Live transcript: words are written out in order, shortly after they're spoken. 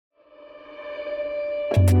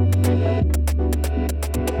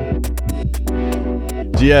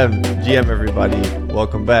GM everybody,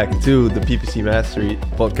 welcome back to the PPC Mastery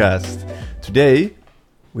Podcast. Today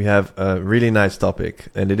we have a really nice topic,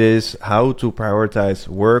 and it is how to prioritize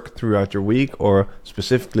work throughout your week, or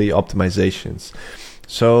specifically optimizations.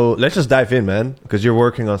 So let's just dive in, man, because you're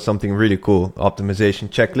working on something really cool, optimization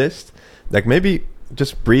checklist. Like, maybe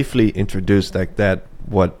just briefly introduce like that.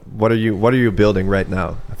 What are you building right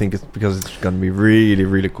now? I think it's because it's going to be really,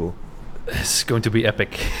 really cool. It's going to be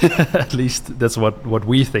epic. At least that's what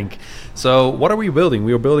we think. So what are we building?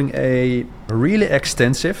 We are building a really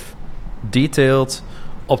extensive, detailed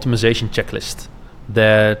optimization checklist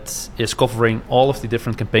that is covering all of the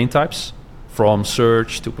different campaign types, from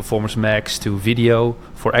search to performance max to video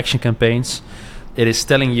for action campaigns. It is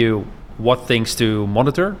telling you what things to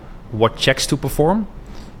monitor, what checks to perform,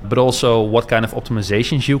 but also what kind of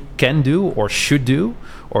optimizations you can do or should do,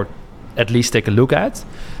 or at least take a look at.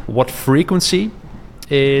 What frequency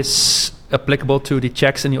is applicable to the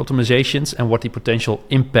checks and the optimizations, and what the potential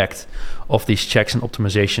impact of these checks and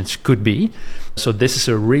optimizations could be. So this is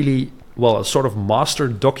a sort of master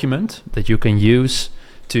document that you can use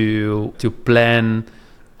to plan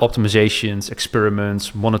optimizations,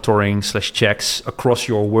 experiments, monitoring / checks across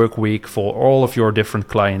your work week for all of your different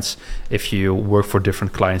clients, if you work for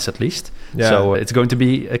different clients at least. Yeah. So it's going to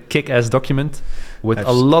be a kick-ass document with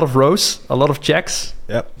a lot of rows, a lot of checks.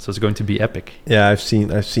 Yep. So it's going to be epic. Yeah, I've seen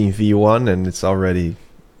V1, and it's already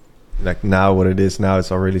like now what it is now.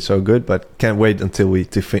 It's already so good, but can't wait until we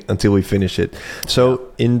finish it.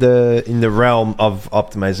 So in the realm of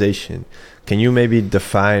optimization, can you maybe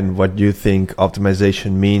define what you think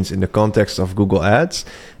optimization means in the context of Google Ads,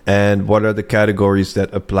 and what are the categories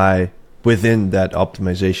that apply within that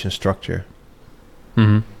optimization structure?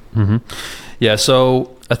 Yeah,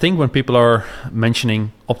 so I think when people are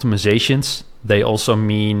mentioning optimizations, they also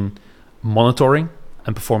mean monitoring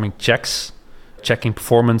and performing checks, checking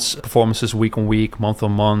performances week on week, month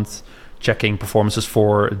on month, checking performances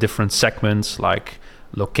for different segments like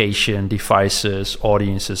location, devices,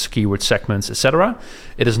 audiences, keyword segments, etc.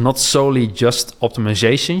 It is not solely just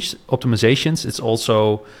optimizations. It's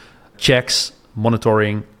also checks,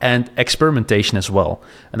 monitoring, and experimentation as well.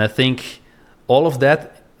 And I think all of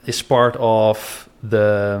that is part of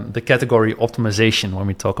the category optimization when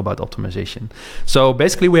we talk about optimization. So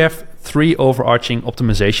basically we have 3 overarching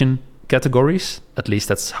optimization categories. At least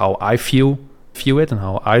that's how I view it and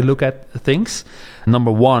how I look at things.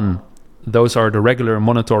 Number 1, those are the regular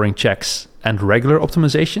monitoring checks and regular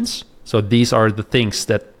optimizations. So these are the things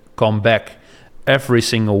that come back every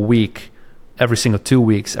single week, every single 2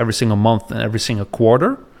 weeks, every single month, and every single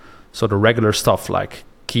quarter. So the regular stuff like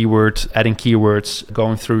adding keywords,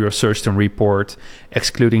 going through your search term report,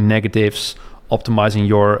 excluding negatives, optimizing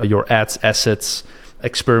your ads assets,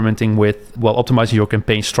 experimenting with, optimizing your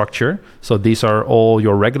campaign structure. So these are all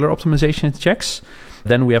your regular optimization checks.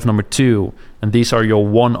 Then we have number 2, and these are your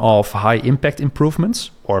one-off high impact improvements,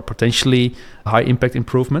 or potentially high impact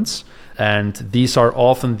improvements. And these are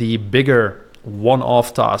often the bigger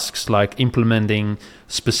one-off tasks, like implementing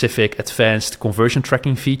specific advanced conversion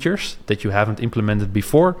tracking features that you haven't implemented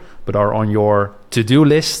before, but are on your to-do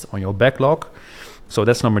list, on your backlog. So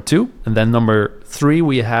that's number 2. And then number 3,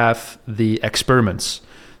 we have the experiments.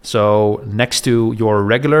 So next to your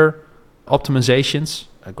regular optimizations,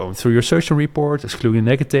 going through your search report, excluding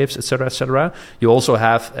negatives, etc., you also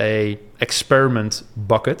have a experiment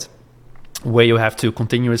bucket where you have to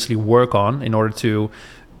continuously work on in order to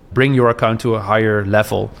bring your account to a higher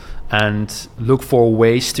level and look for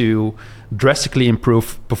ways to drastically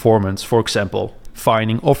improve performance. For example,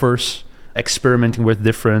 finding offers, experimenting with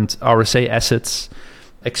different RSA assets,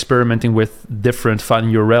 experimenting with different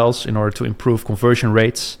finding URLs in order to improve conversion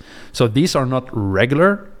rates. So these are not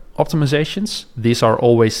regular optimizations. These are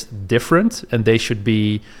always different, and they should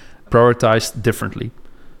be prioritized differently.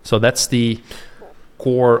 So that's the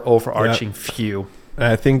core overarching view.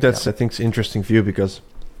 I think I think it's an interesting view, because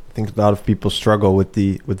I think a lot of people struggle with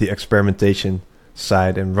the experimentation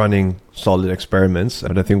side and running solid experiments,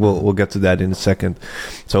 and I think we'll get to that in a second.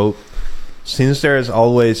 So since there is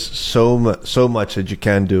always so much that you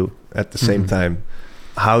can do at the same time,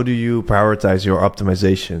 how do you prioritize your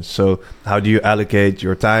optimization? So how do you allocate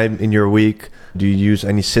your time in your week? Do you use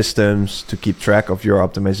any systems to keep track of your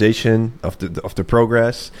optimization, of the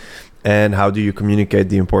progress? And how do you communicate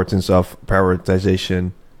the importance of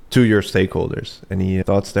prioritization to your stakeholders? Any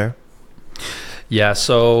thoughts there? Yeah,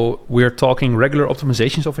 so we're talking regular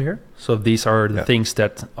optimizations over here. So these are the things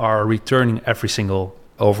that are returning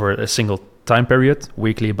over a single time period,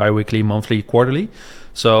 weekly, bi-weekly, monthly, quarterly.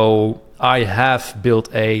 So I have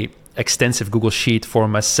built a extensive Google Sheet for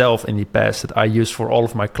myself in the past that I use for all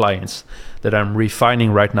of my clients that I'm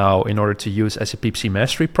refining right now in order to use as a PPC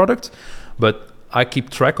Mastery product. But I keep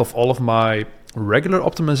track of all of my regular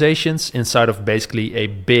optimizations inside of basically a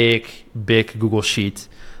big Google Sheet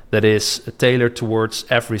that is tailored towards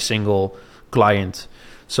every single client.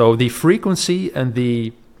 So the frequency and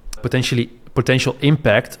the potential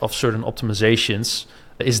impact of certain optimizations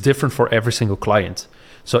is different for every single client.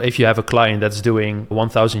 So if you have a client that's doing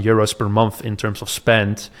 1,000 euros per month in terms of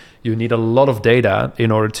spend, you need a lot of data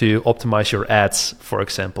in order to optimize your ads, for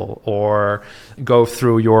example, or go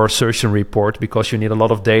through your search and report because you need a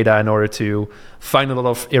lot of data in order to find a lot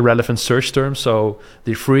of irrelevant search terms. So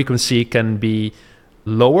the frequency can be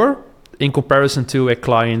lower in comparison to a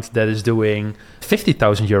client that is doing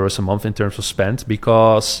 50,000 euros a month in terms of spend,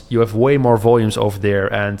 because you have way more volumes over there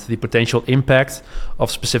and the potential impact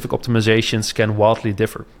of specific optimizations can wildly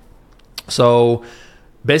differ. So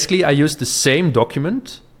basically I use the same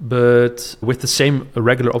document but with the same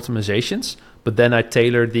regular optimizations, but then I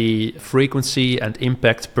tailor the frequency and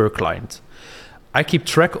impact per client. I keep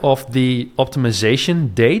track of the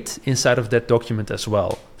optimization date inside of that document as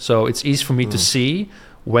well. So it's easy for me to see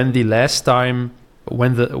when the last time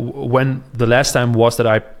was that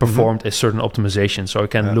I performed a certain optimization. So I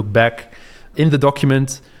can look back in the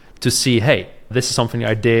document to see, hey, this is something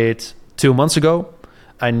I did 2 months ago.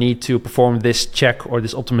 I need to perform this check or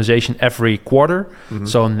this optimization every quarter.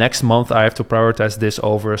 So next month I have to prioritize this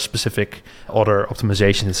over specific other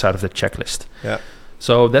optimizations inside of the checklist.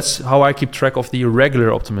 So that's how I keep track of the regular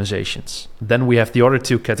optimizations. Then we have the other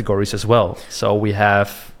two categories as well. So we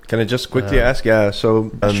have... Can I just quickly ask? Yeah,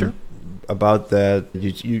 so sure. About that,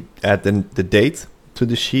 you add the date to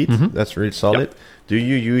the sheet. That's really solid. Yep. Do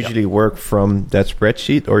you usually work from that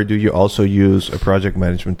spreadsheet, or do you also use a project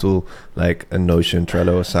management tool like a Notion,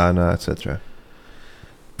 Trello, Asana, etc.?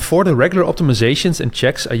 For the regular optimizations and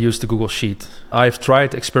checks, I use the Google Sheet. I've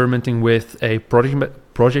tried experimenting with a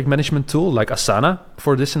project management tool like Asana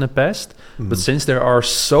for this in the past, but since there are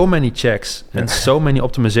so many checks and so many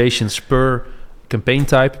optimizations per campaign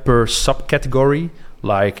type, per subcategory,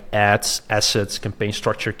 like ads, assets, campaign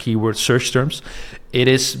structure, keywords, search terms, it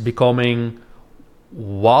is becoming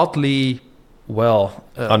wildly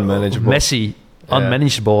unmanageable, messy,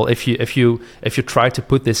 unmanageable if you try to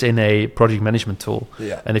put this in a project management tool,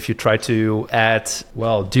 and if you try to add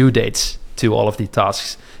due dates to all of the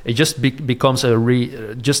tasks, it just becomes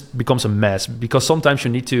a mess, because sometimes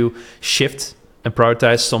you need to shift and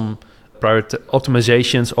prioritize some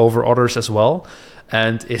optimizations over others as well.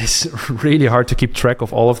 And it is really hard to keep track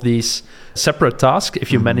of all of these separate tasks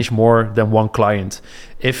if you manage more than one client.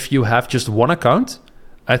 If you have just one account,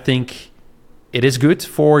 I think it is good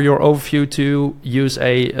for your overview to use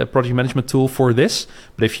a project management tool for this.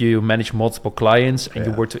 But if you manage multiple clients and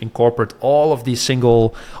you were to incorporate all of these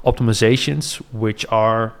single optimizations, which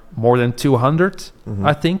are more than 200,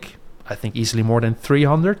 I think easily more than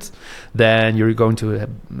 300, then you're going to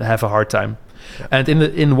have a hard time. And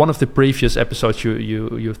in one of the previous episodes,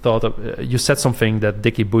 you said something that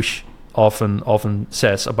Dickie Bush often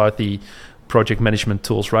says about the project management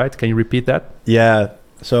tools, right? Can you repeat that? Yeah.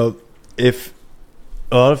 So if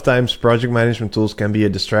a lot of times project management tools can be a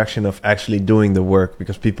distraction of actually doing the work,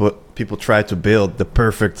 because people try to build the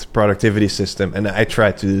perfect productivity system, and I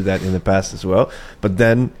tried to do that in the past as well. But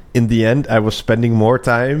then in the end, I was spending more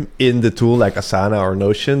time in the tool like Asana or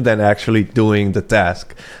Notion than actually doing the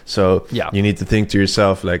task. So you need to think to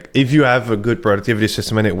yourself, like, if you have a good productivity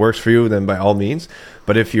system and it works for you, then by all means.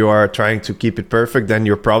 But if you are trying to keep it perfect, then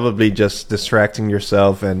you're probably just distracting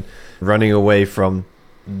yourself and running away from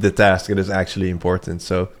the task that is actually important.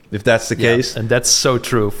 So if that's the case, and that's so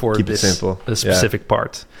true for keep this it simple. Specific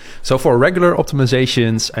part. So for regular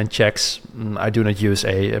optimizations and checks, I do not use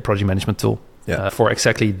a project management tool for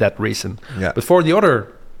exactly that reason. But for the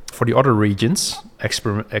other regions,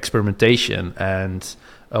 experimentation and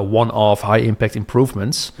one-off high impact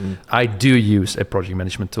improvements, I do use a project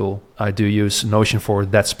management tool. I do use Notion for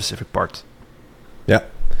that specific part.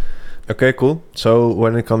 Okay, cool. So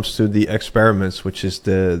when it comes to the experiments, which is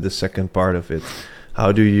the second part of it,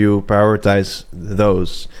 how do you prioritize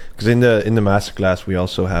those? Because in the masterclass, we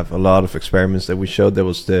also have a lot of experiments that we showed. That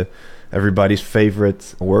was everybody's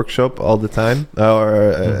favorite workshop all the time,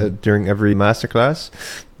 during every masterclass.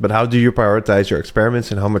 But how do you prioritize your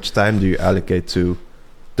experiments, and how much time do you allocate to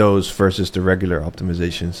those versus the regular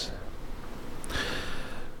optimizations?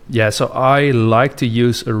 Yeah, so I like to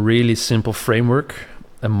use a really simple framework,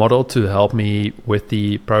 a model to help me with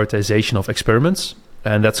the prioritization of experiments.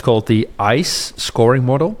 And that's called the ICE scoring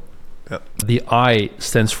model. The I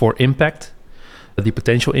stands for impact, the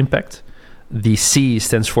potential impact. The C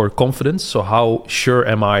stands for confidence. So how sure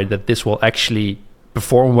am I that this will actually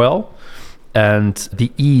perform well? And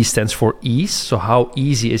the E stands for ease. So how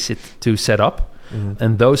easy is it to set up?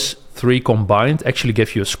 And those three combined actually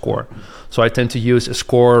give you a score. So I tend to use a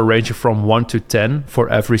score ranging from 1 to 10 for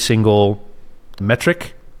every single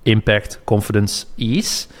metric: impact, confidence,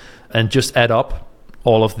 ease, and just add up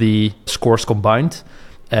all of the scores combined.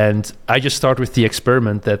 And I just start with the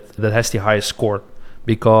experiment that has the highest score,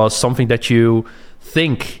 because something that you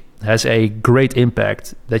think has a great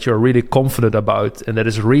impact, that you're really confident about, and that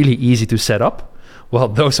is really easy to set up, well,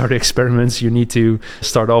 those are the experiments you need to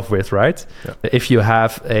start off with, right? Yeah. If you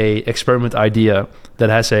have a experiment idea that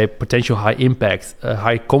has a potential high impact, a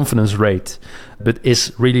high confidence rate, but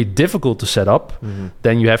is really difficult to set up,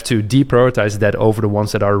 then you have to deprioritize that over the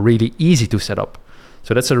ones that are really easy to set up.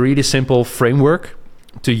 So that's a really simple framework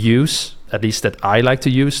to use, at least that I like to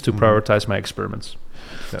use, to prioritize my experiments.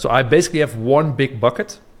 Yeah. So I basically have one big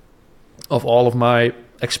bucket of all of my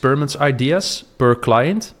experiments ideas per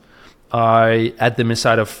client. I add them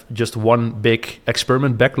inside of just one big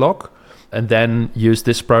experiment backlog, and then use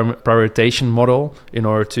this prioritization model in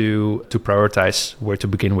order to prioritize where to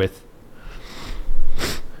begin with.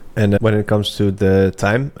 And when it comes to the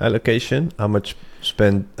time allocation, how much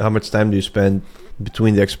time do you spend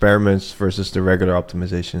between the experiments versus the regular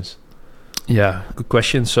optimizations? Yeah, good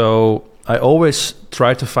question. So I always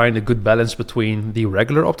try to find a good balance between the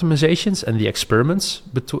regular optimizations and the experiments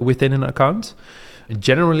within an account.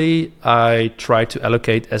 Generally, I try to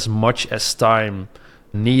allocate as much as time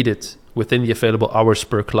needed within the available hours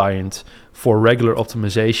per client for regular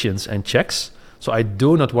optimizations and checks. So I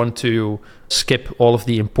do not want to skip all of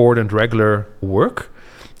the important regular work,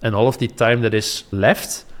 and all of the time that is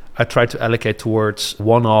left, I try to allocate towards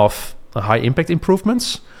one-off high impact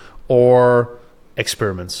improvements or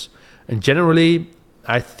experiments. And generally,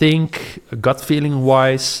 I think gut feeling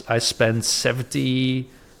wise, I spend 70%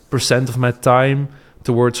 of my time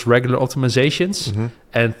towards regular optimizations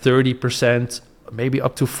and 30%, maybe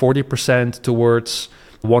up to 40% towards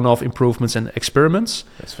one-off improvements and experiments.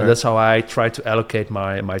 And that's how I try to allocate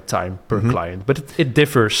my time per client. But it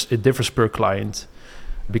differs per client,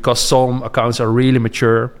 because some accounts are really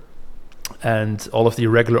mature and all of the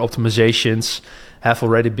regular optimizations have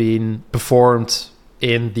already been performed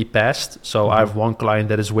in the past. So I have one client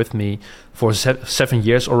that is with me for 7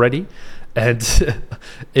 years already. And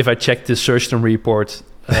if I check the search term report,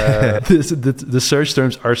 the search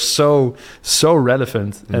terms are so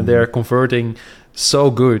relevant and they're converting so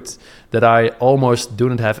good that I almost do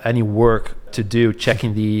not have any work to do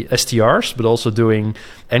checking the STRs, but also doing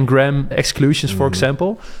n-gram exclusions, for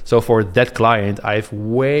example. So for that client, I have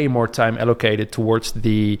way more time allocated towards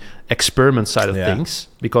the experiment side of things,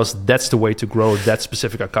 because that's the way to grow that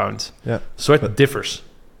specific account. Yeah. So it differs.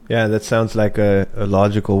 Yeah, that sounds like a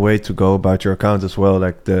logical way to go about your account as well.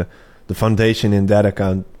 Like the foundation in that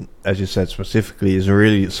account, as you said specifically, is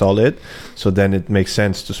really solid. So then it makes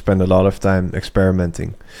sense to spend a lot of time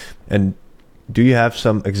experimenting. And do you have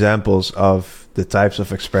some examples of the types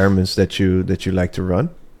of experiments that you like to run?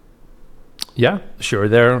 Yeah, sure.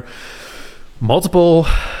 There are multiple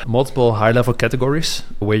high-level categories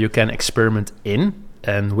where you can experiment in,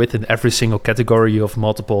 and within every single category you have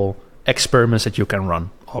multiple experiments that you can run,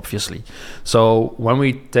 obviously. So when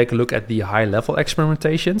we take a look at the high-level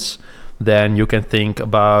experimentations, then you can think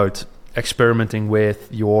about experimenting with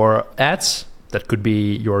your ads. That could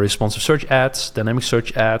be your responsive search ads, dynamic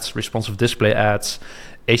search ads, responsive display ads,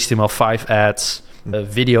 HTML5 ads,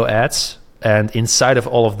 video ads. And inside of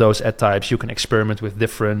all of those ad types, you can experiment with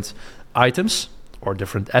different items or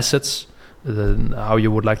different assets, how you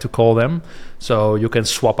would like to call them. So you can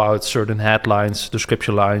swap out certain headlines,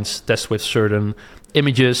 description lines, test with certain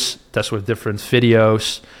images, test with different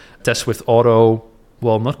videos, test with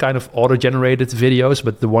not kind of auto-generated videos,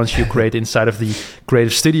 but the ones you create inside of the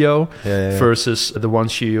Creative Studio versus the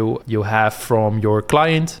ones you have from your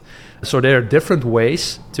client. So there are different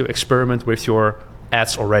ways to experiment with your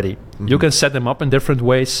ads already. You can set them up in different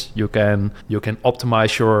ways. You can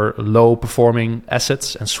optimize your low-performing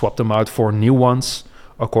assets and swap them out for new ones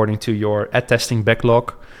according to your ad testing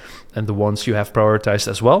backlog and the ones you have prioritized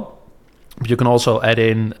as well. But you can also add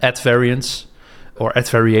in ad variants or ad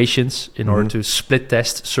variations in order to split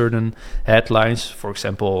test certain headlines, for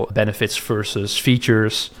example, benefits versus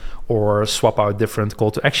features, or swap out different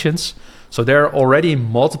call to actions. So there are already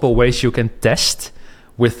multiple ways you can test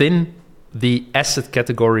within the asset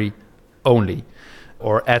category only,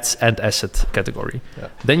 or ads and asset category. Yeah.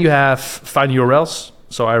 Then you have finding URLs.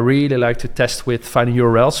 So I really like to test with finding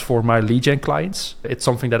URLs for my lead gen clients. It's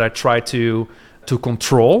something that I try to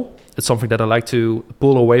control. It's something that I like to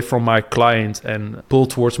pull away from my client and pull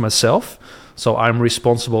towards myself. So I'm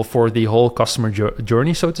responsible for the whole customer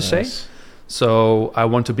journey, so to say. So I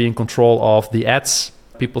want to be in control of the ads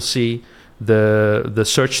people see, the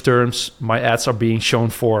search terms my ads are being shown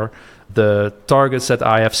for, the targets that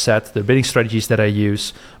I have set, the bidding strategies that I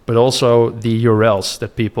use, but also the URLs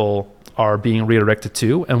that people are being redirected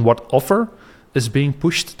to and what offer is being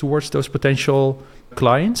pushed towards those potential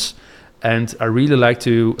clients. And I really like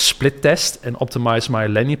to split test and optimize my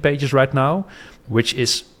landing pages right now, which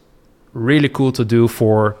is really cool to do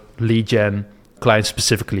for lead gen clients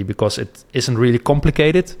specifically, because it isn't really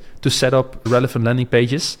complicated to set up relevant landing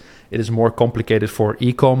pages. It is more complicated for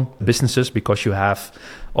e-com businesses because you have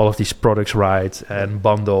all of these products, right, and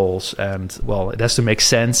bundles, and well, it has to make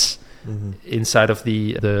sense inside of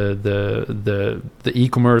the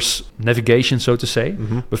e-commerce navigation, so to say.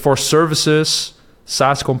 But for services,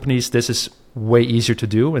 SaaS companies, this is way easier to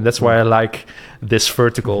do, and that's why I like this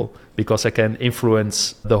vertical, because I can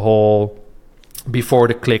influence the whole before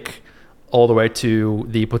the click all the way to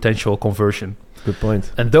the potential conversion. Good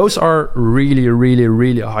point. And those are really, really,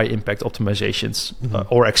 really high impact optimizations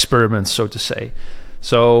or experiments, so to say.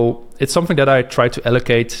 So it's something that I try to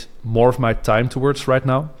allocate more of my time towards right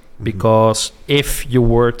now, because if you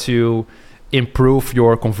were to improve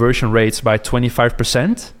your conversion rates by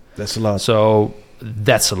 25%, that's a lot. So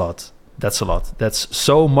that's a lot. That's a lot. That's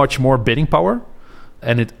so much more bidding power,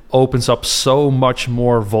 and it opens up so much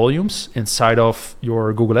more volumes inside of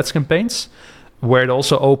your Google Ads campaigns, where it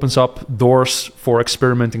also opens up doors for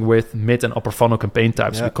experimenting with mid and upper funnel campaign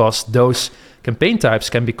types, because those campaign types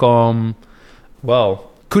can become,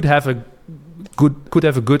 well, could have a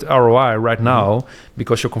good ROI right now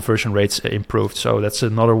because your conversion rates improved. So that's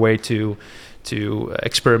another way to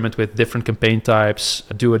experiment with different campaign types,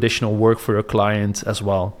 do additional work for your client as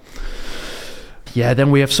well. Yeah,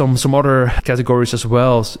 then we have some other categories as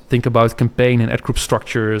well. Think about campaign and ad group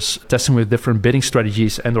structures, testing with different bidding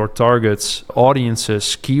strategies and or targets,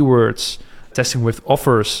 audiences, keywords, testing with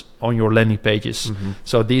offers on your landing pages.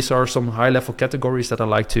 So these are some high-level categories that I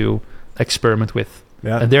like to experiment with.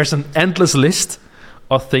 Yeah. And there's an endless list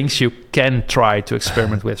of things you can try to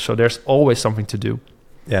experiment with. So there's always something to do.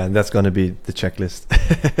 Yeah, and that's going to be the checklist.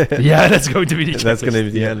 Yeah, that's going to be the checklist. That's going to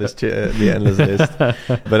be the endless list.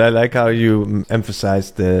 But I like how you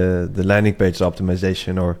emphasize the landing page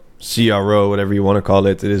optimization, or CRO, whatever you want to call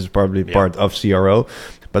it. It is probably part of CRO,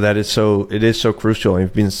 but it is so crucial.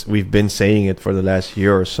 We've been saying it for the last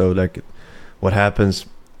year or so. Like, what happens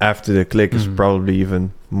after the click is probably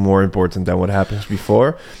even more important than what happens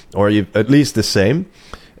before, or at least the same.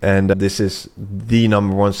 And this is the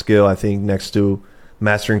number one skill, I think, next to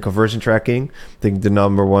mastering conversion tracking. I think the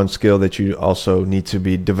number one skill that you also need to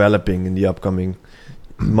be developing in the upcoming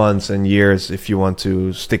months and years if you want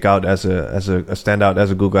to stick out as a stand out as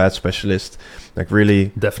a Google Ads specialist. Like,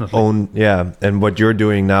 really definitely own. And what you're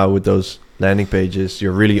doing now with those landing pages,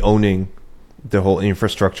 you're really owning the whole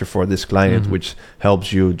infrastructure for this client, which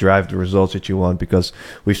helps you drive the results that you want. Because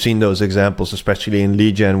we've seen those examples, especially in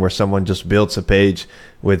lead gen, where someone just builds a page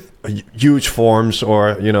with huge forms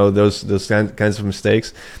or those kinds of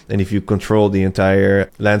mistakes. And if you control the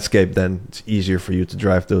entire landscape, then it's easier for you to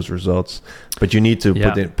drive those results. But you need to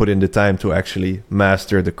put in the time to actually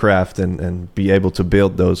master the craft and be able to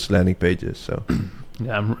build those landing pages. So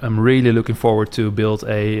yeah, I'm really looking forward to build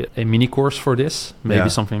a mini course for this. Maybe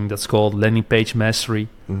something that's called Landing Page Mastery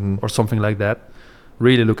or something like that.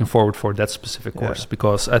 Really looking forward for that specific course,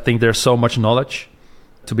 because I think there's so much knowledge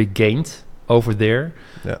to be gained over there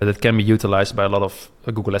that can be utilized by a lot of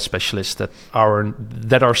Google Ads specialists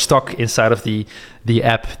that are stuck inside of the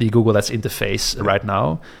app, the Google Ads interface right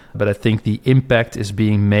now. But I think the impact is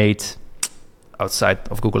being made outside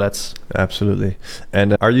of Google Ads. Absolutely.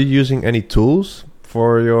 And are you using any tools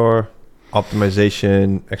for your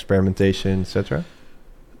optimization, experimentation, etc.?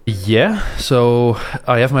 Yeah, so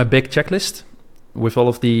I have my big checklist with all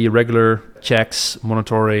of the regular checks,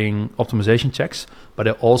 monitoring, optimization checks, but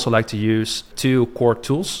I also like to use two core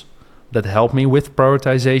tools that help me with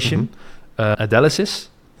prioritization, analysis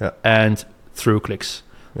and through clicks.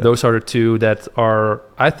 Those are the two that are,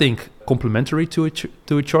 I think, complementary to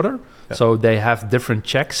each other. So they have different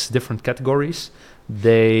checks, different categories.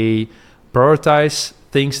 They prioritize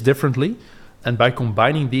things differently, and by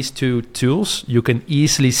combining these two tools, you can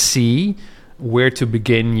easily see where to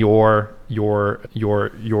begin your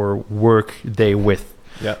work day with.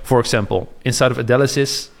 For example, inside of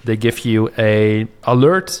analysis, they give you a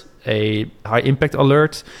high impact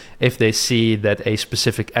alert if they see that a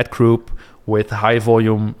specific ad group with high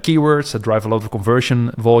volume keywords that drive a lot of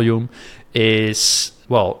conversion volume is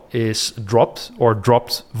is dropped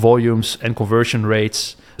volumes and conversion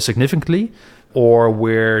rates significantly, or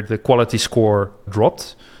where the quality score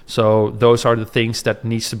dropped. So those are the things that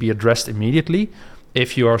needs to be addressed immediately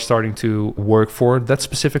if you are starting to work for that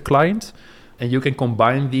specific client. And you can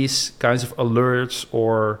combine these kinds of alerts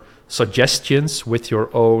or suggestions with your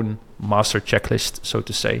own master checklist, so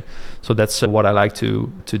to say. So that's what I like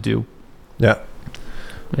to do. Yeah.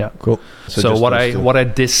 Cool. So what I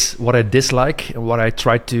dislike and what I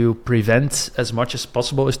try to prevent as much as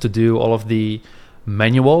possible is to do all of the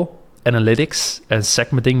manual analytics and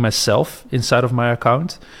segmenting myself inside of my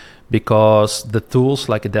account, because the tools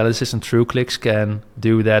like Analysis and TrueClicks can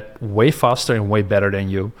do that way faster and way better than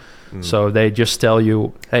you. So they just tell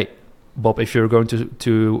you, hey, Bob, if you're going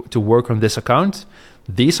to work on this account,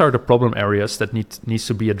 these are the problem areas that needs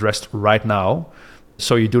to be addressed right now.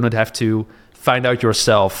 So you do not have to find out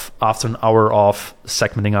yourself after an hour of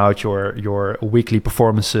segmenting out your weekly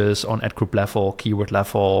performances on ad group level, keyword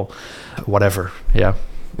level, whatever. Yeah.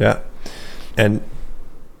 And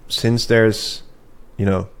since there's,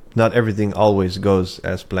 not everything always goes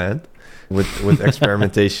as planned with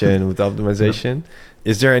experimentation, with optimization,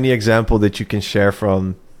 is there any example that you can share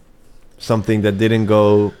from something that didn't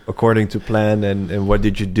go according to plan, and what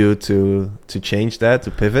did you do to change that,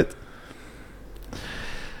 to pivot?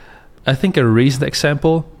 I think a recent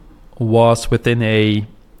example was within an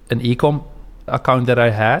e-com account that I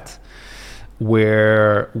had,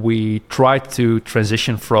 where we tried to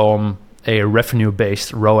transition from a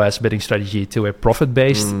revenue-based ROAS bidding strategy to a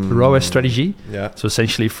profit-based ROAS strategy. Yeah. So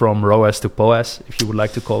essentially from ROAS to POAS, if you would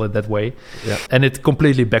like to call it that way. Yeah. And it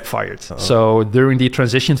completely backfired. Uh-oh. So during the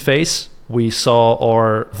transition phase, we saw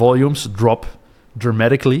our volumes drop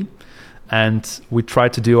dramatically. And we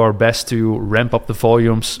tried to do our best to ramp up the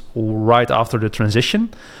volumes right after the transition,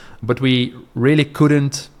 but we really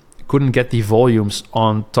couldn't get the volumes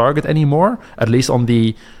on target anymore, at least on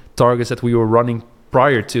the targets that we were running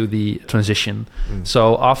prior to the transition.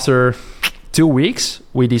 So after 2 weeks,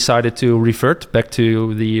 we decided to revert back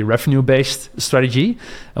to the revenue-based strategy,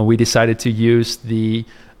 and we decided to use the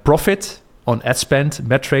profit on ad spend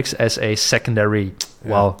metrics as a secondary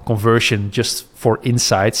conversion, just for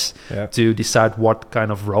insights to decide what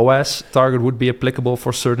kind of ROAS target would be applicable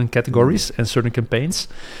for certain categories and certain campaigns.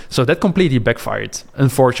 So that completely backfired,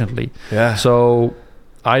 unfortunately. Yeah. So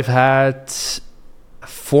I've had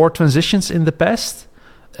 4 transitions in the past,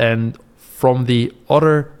 and from the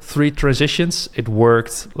other 3 transitions, it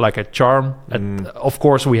worked like a charm. And of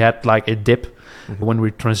course, we had like a dip when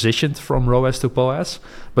we transitioned from ROAS to POAS,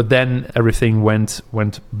 but then everything went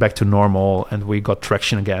back to normal and we got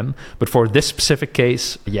traction again. But for this specific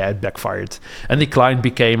case, it backfired, and the client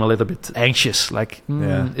became a little bit anxious. Like,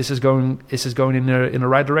 is this going in the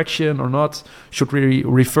right direction or not? Should we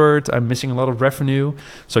revert? I'm missing a lot of revenue.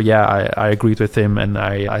 So I agreed with him, and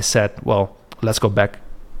I said, well, let's go back.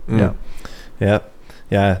 There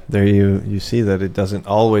you see that it doesn't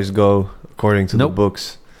always go according to the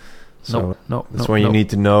books. So that's when you need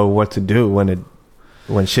to know what to do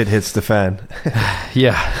when shit hits the fan.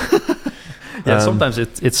 Sometimes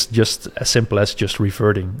it's just as simple as just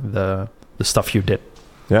reverting the stuff you did.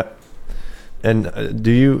 Yeah. And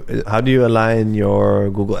how do you align your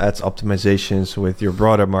Google Ads optimizations with your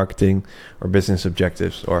broader marketing or business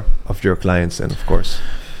objectives, or of your clients then, of course?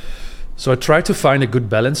 So I try to find a good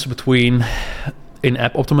balance between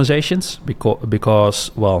in-app optimizations because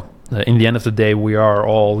in the end of the day, we are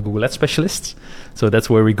all Google Ads specialists, so that's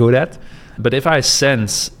where we're good at. But if I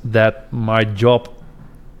sense that my job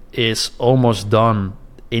is almost done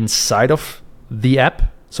inside of the app,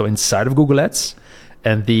 so inside of Google Ads,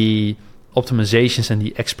 and the optimizations and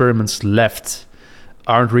the experiments left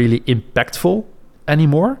aren't really impactful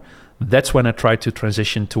anymore, that's when I try to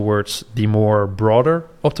transition towards the more broader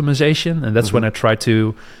optimization, and that's when I try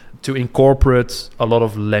to incorporate a lot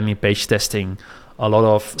of landing page testing, a lot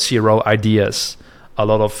of CRO ideas, a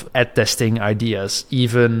lot of ad testing ideas,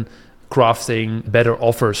 even crafting better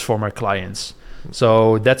offers for my clients.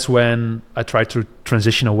 So that's when I try to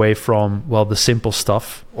transition away from, the simple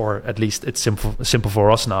stuff, or at least it's simple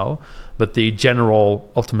for us now, but the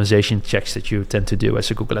general optimization checks that you tend to do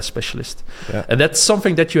as a Google Ads specialist. Yeah. And that's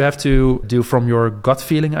something that you have to do from your gut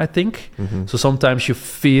feeling, I think. So sometimes you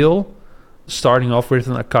feel, starting off with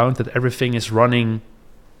an account, that everything is running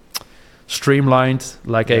streamlined,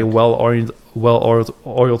 like a well-oiled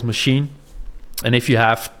machine. And if you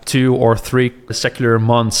have 2 or 3 secular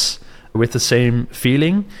months with the same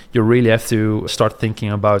feeling, you really have to start thinking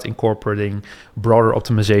about incorporating broader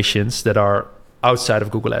optimizations that are outside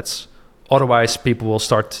of Google Ads, Otherwise, people will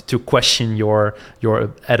start to question your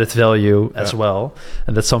added value as well.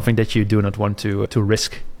 And that's something that you do not want to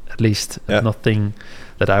risk, at least nothing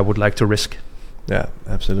that I would like to risk. Yeah,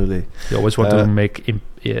 absolutely. You always want to make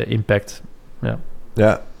impact. Yeah.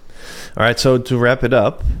 Yeah. All right. So to wrap it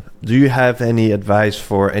up, do you have any advice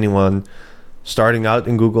for anyone starting out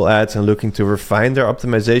in Google Ads and looking to refine their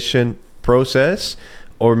optimization process?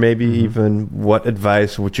 Or maybe even what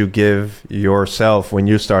advice would you give yourself when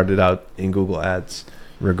you started out in Google Ads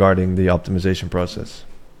regarding the optimization process?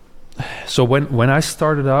 So when I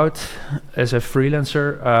started out as a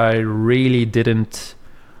freelancer, I really didn't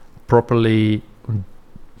properly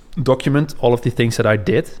document all of the things that I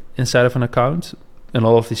did inside of an account and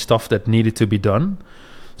all of the stuff that needed to be done.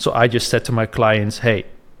 So I just said to my clients, hey,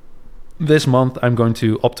 this month I'm going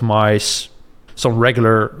to optimize some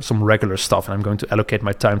regular stuff, and I'm going to allocate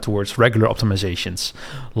my time towards regular optimizations,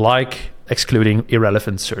 like excluding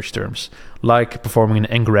irrelevant search terms, like performing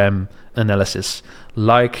an Ngram analysis,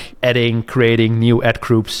 like creating new ad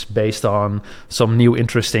groups based on some new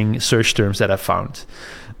interesting search terms that I found.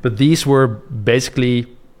 But these were basically,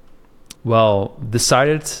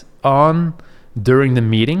 decided on during the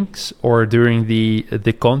meetings or during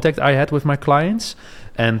the contact I had with my clients.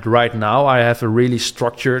 And right now I have a really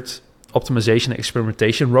structured optimization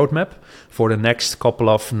experimentation roadmap for the next couple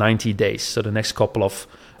of 90 days. So the next couple of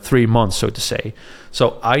 3 months, so to say.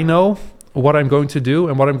 So I know what I'm going to do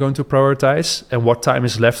and what I'm going to prioritize and what time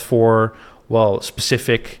is left for,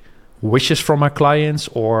 specific wishes from my clients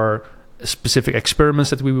or specific experiments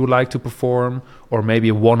that we would like to perform, or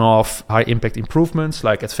maybe one-off high impact improvements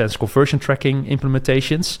like advanced conversion tracking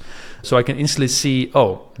implementations. So I can instantly see,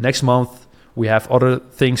 next month we have other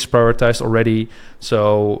things prioritized already.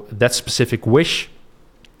 So that specific wish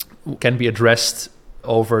can be addressed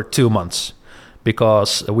over 2 months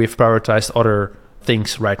because we've prioritized other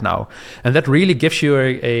things right now. And that really gives you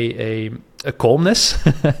a calmness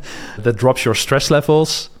that drops your stress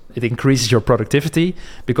levels. It increases your productivity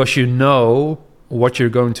because you know what you're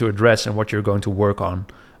going to address and what you're going to work on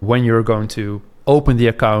when you're going to open the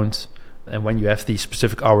account and when you have these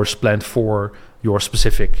specific hours planned for your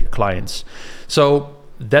specific clients. So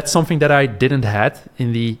that's something that I didn't have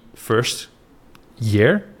in the first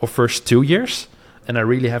year or first 2 years. And I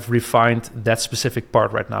really have refined that specific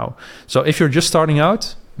part right now. So if you're just starting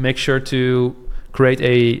out, make sure to create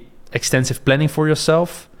a extensive planning for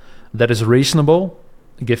yourself that is reasonable,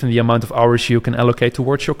 given the amount of hours you can allocate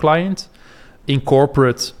towards your client.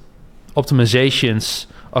 Incorporate optimizations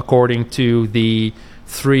according to the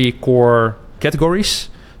 3 core categories.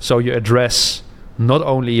 So you address not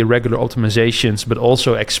only regular optimizations, but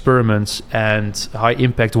also experiments and high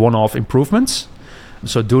impact one-off improvements.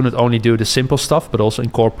 So do not only do the simple stuff, but also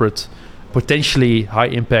incorporate potentially high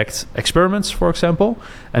impact experiments, for example,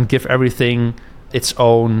 and give everything its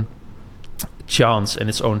own chance and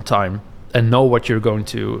its own time, and know what you're going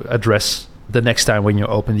to address the next time when you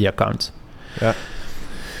open the account. Yeah,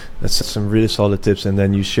 that's some really solid tips. And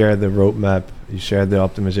then you share the roadmap, you share the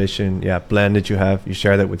optimization plan that you have, you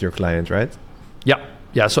share that with your clients, right?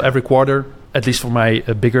 Yeah. So every quarter, at least for my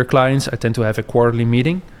bigger clients, I tend to have a quarterly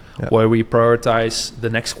meeting where we prioritize the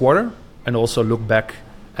next quarter and also look back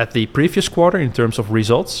at the previous quarter in terms of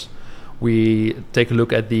results. We take a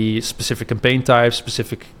look at the specific campaign types,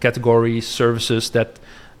 specific categories, services that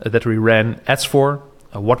we ran ads for,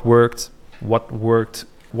 what worked,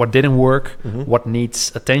 what didn't work, what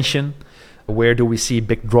needs attention, where do we see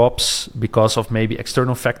big drops because of maybe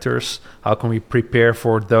external factors, how can we prepare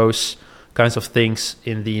for those kinds of things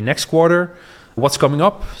in the next quarter, what's coming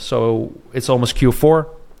up. So it's almost Q4,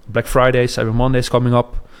 Black Friday, Cyber Monday is coming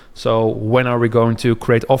up. So when are we going to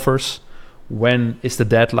create offers? When is the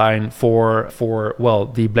deadline for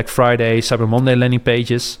the Black Friday, Cyber Monday landing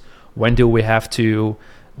pages? When do we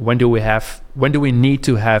need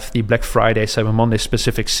to have the Black Friday, Cyber Monday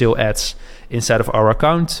specific sale ads inside of our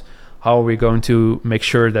account? How are we going to make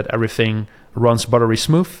sure that everything runs buttery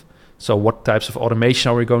smooth? So what types of automation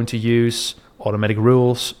are we going to use? Automatic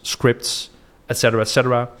rules, scripts, etc.,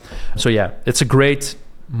 etc. So it's a great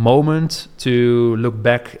moment to look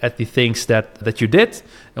back at the things that you did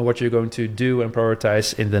and what you're going to do and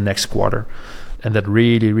prioritize in the next quarter. And that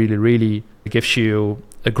really, really, really gives you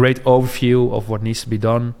a great overview of what needs to be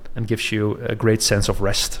done and gives you a great sense of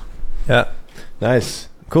rest. Yeah, nice.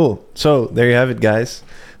 Cool. So there you have it, guys.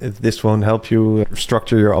 if this won't help you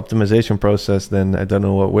structure your optimization process, then I don't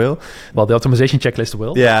know what will. Well, the optimization checklist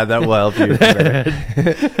will. Yeah, that will help you.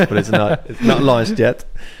 But it's not launched yet.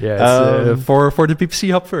 Yeah, it's for the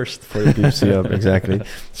PPC Hub first. For the PPC Hub, exactly.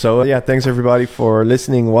 So thanks everybody for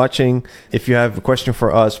listening, watching. If you have a question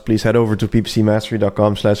for us, please head over to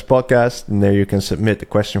ppcmastery.com/podcast, and there you can submit a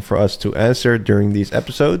question for us to answer during these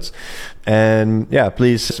episodes. And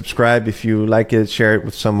please subscribe if you like it, share it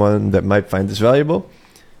with someone that might find this valuable.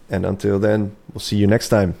 And until then, we'll see you next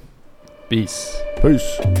time. Peace.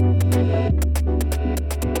 Peace.